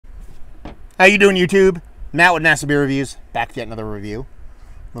How you doing, YouTube? Matt with NASA Beer Reviews, back with yet another review.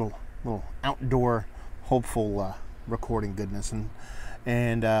 Little outdoor, hopeful recording goodness,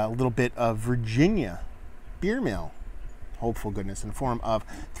 and a little bit of Virginia beer mill hopeful goodness in the form of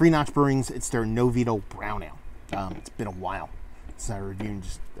 3 Notch Brewing's. It's their No Veto brown ale. It's been a while since I reviewed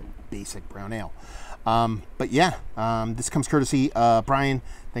just the basic brown ale. But yeah, this comes courtesy Brian.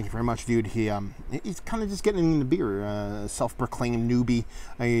 Thank you very much, dude. He's kind of just getting into beer, self-proclaimed newbie.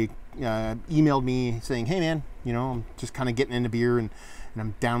 He emailed me saying, hey man, I'm just kind of getting into beer, and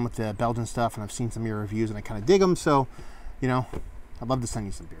I'm down with the Belgian stuff, and I've seen some of your reviews and I kind of dig them, so I'd love to send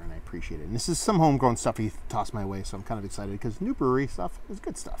you some beer, and I appreciate it. And this is some homegrown stuff he tossed my way, so I'm kind of excited because new brewery stuff is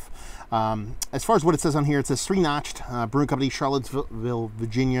good stuff. As far as what it says on here, it says 3 Notched Brewing Company, Charlottesville,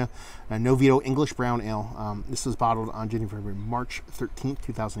 Virginia, No Veto English Brown Ale. This was bottled on January, March 13th,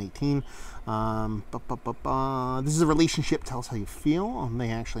 2018. This is a relationship. Tell us how you feel. They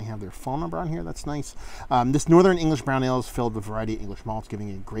actually have their phone number on here. That's nice. This Northern English Brown Ale is filled with a variety of English malts, giving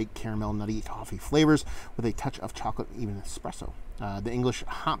it great caramel, nutty, toffee flavors with a touch of chocolate, even espresso. The English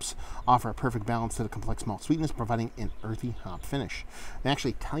hops offer a perfect balance to the complex malt sweetness, providing an earthy hop finish. They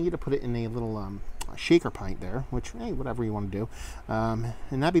actually tell you to put it in a little shaker pint there, which, hey, whatever you want to do. And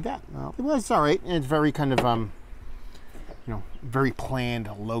that'd be that. Well, it's all right. It's very kind of, very planned,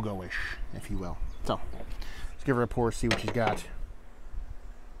 logo-ish, if you will. So, let's give her a pour, see what she's got.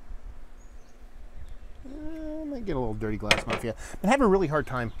 I might get a little dirty glass mafia. I'm having a really hard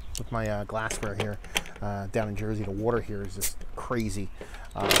time with my glassware here down in Jersey. The water here is just crazy,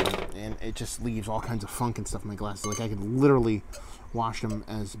 and it just leaves all kinds of funk and stuff in my glasses. Like, I could literally wash them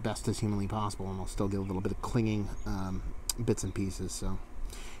as best as humanly possible, and I'll still get a little bit of clinging bits and pieces. So,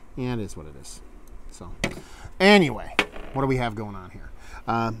 yeah, it is what it is. So, anyway, what do we have going on here?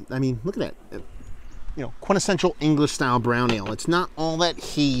 I mean, look at that. Quintessential English style brown ale. It's not all that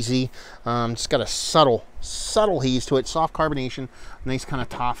hazy. It's got a subtle haze to it. Soft carbonation, nice kind of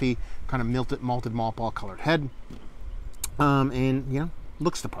toffee, kind of malted malt ball colored head, and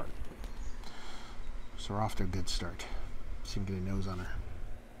looks the part. So we're off to a good start. See if we can get a nose on her.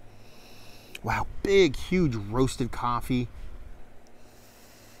 Wow, big, huge roasted coffee.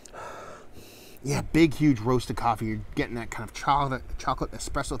 Yeah, big, huge roasted coffee. You're getting that kind of chocolate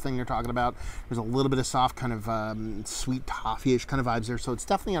espresso thing you're talking about. There's a little bit of soft kind of sweet toffee-ish kind of vibes there. So it's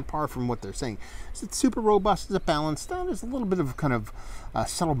definitely on par from what they're saying. It's super robust. Is it balanced? There's a little bit of kind of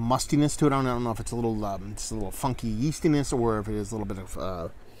subtle mustiness to it. I don't know if it's a little funky yeastiness, or if it is a little bit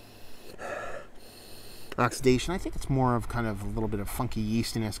of oxidation. I think it's more of kind of a little bit of funky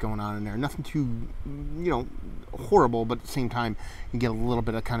yeastiness going on in there. Nothing too, horrible, but at the same time, you get a little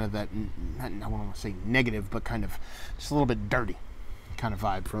bit of kind of that, I don't want to say negative, but kind of just a little bit dirty kind of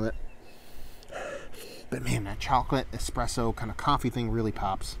vibe from it. But man, that chocolate espresso kind of coffee thing really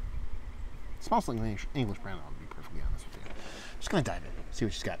pops. It smells like English brown ale, to be perfectly honest with you. Just gonna dive in, see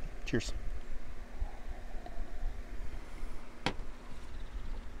what she's got. Cheers.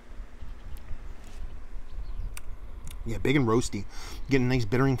 Yeah, big and roasty. Get a nice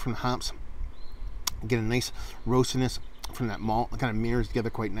bittering from the hops. Get a nice roastiness from that malt. It kind of mirrors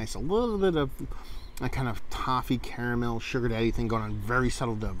together quite nice. A little bit of a kind of toffee, caramel, sugar daddy thing going on. Very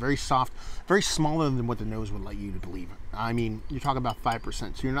subtle dough. Very soft. Very smaller than what the nose would let you to believe. I mean, you're talking about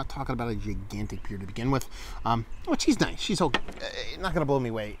 5%. So you're not talking about a gigantic beer to begin with. Which she's nice. She's okay. Not going to blow me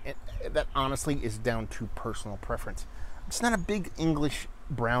away. That honestly is down to personal preference. It's not a big English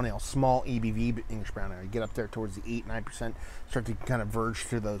brown ale, small ABV English brown ale. You get up there towards the 8-9%, start to kind of verge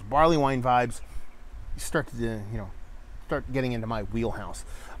through those barley wine vibes. You start to, start getting into my wheelhouse.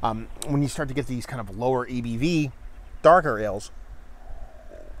 When you start to get these kind of lower ABV, darker ales,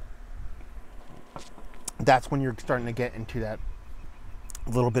 that's when you're starting to get into that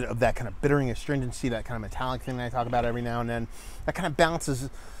little bit of that kind of bittering astringency, that kind of metallic thing that I talk about every now and then. That kind of balances.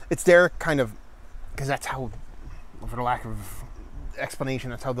 It's there kind of, because that's how, for the lack of explanation,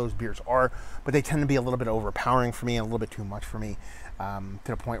 that's how those beers are, but they tend to be a little bit overpowering for me and a little bit too much for me, to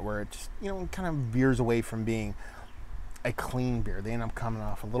the point where it just kind of veers away from being a clean beer. They end up coming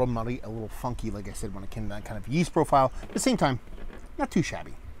off a little muddy, a little funky, like I said, when it came to that kind of yeast profile. At the same time, not too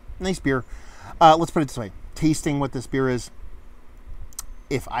shabby. Nice beer. Let's put it this way. Tasting what this beer is,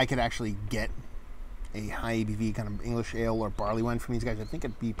 if I could actually get a high ABV kind of English ale or barley wine from these guys, I think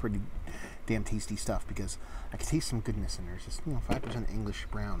it'd be pretty damn tasty stuff, because I can taste some goodness in there. It's just 5% English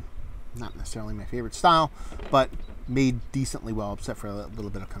brown. Not necessarily my favorite style, but made decently well, except for a little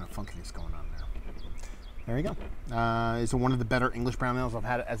bit of kind of funkiness going on there. There you go. It's one of the better English brown ales I've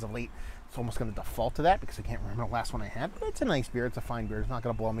had as of late. It's almost going to default to that because I can't remember the last one I had, but it's a nice beer. It's a fine beer. It's not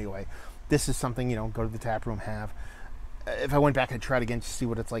going to blow me away. This is something, go to the tap room, have. if I went back, I'd try it again to see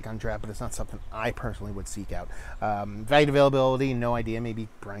what it's like on draft, but it's not something I personally would seek out. Value availability, no idea. Maybe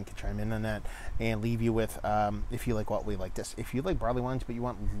Brian could chime in on that and leave you with, if you like what we like this. If you like barley wines, but you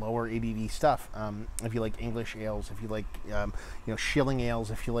want lower ABV stuff, if you like English ales, if you like, shilling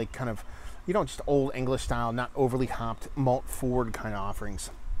ales, if you like kind of, just old English style, not overly hopped, malt forward kind of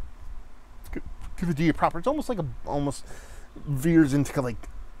offerings. Give it to you proper. It's almost like almost veers into like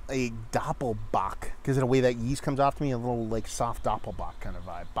a Doppelbock, because in a way that yeast comes off to me, a little like soft Doppelbock kind of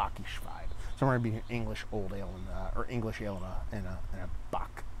vibe, Bockish vibe. Somewhere between English old ale or English ale and a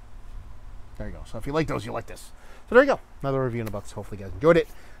Bock. There you go. So if you like those, you'll like this. So there you go. Another review in the books. Hopefully you guys enjoyed it.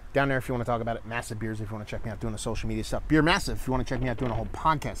 Down there if you want to talk about it. Massive Beers if you want to check me out doing the social media stuff. Beer Massive if you want to check me out doing a whole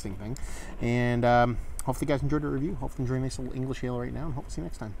podcasting thing. And hopefully you guys enjoyed the review. Hopefully enjoying a nice little English ale right now. And hope to see you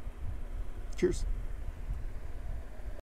next time. Cheers.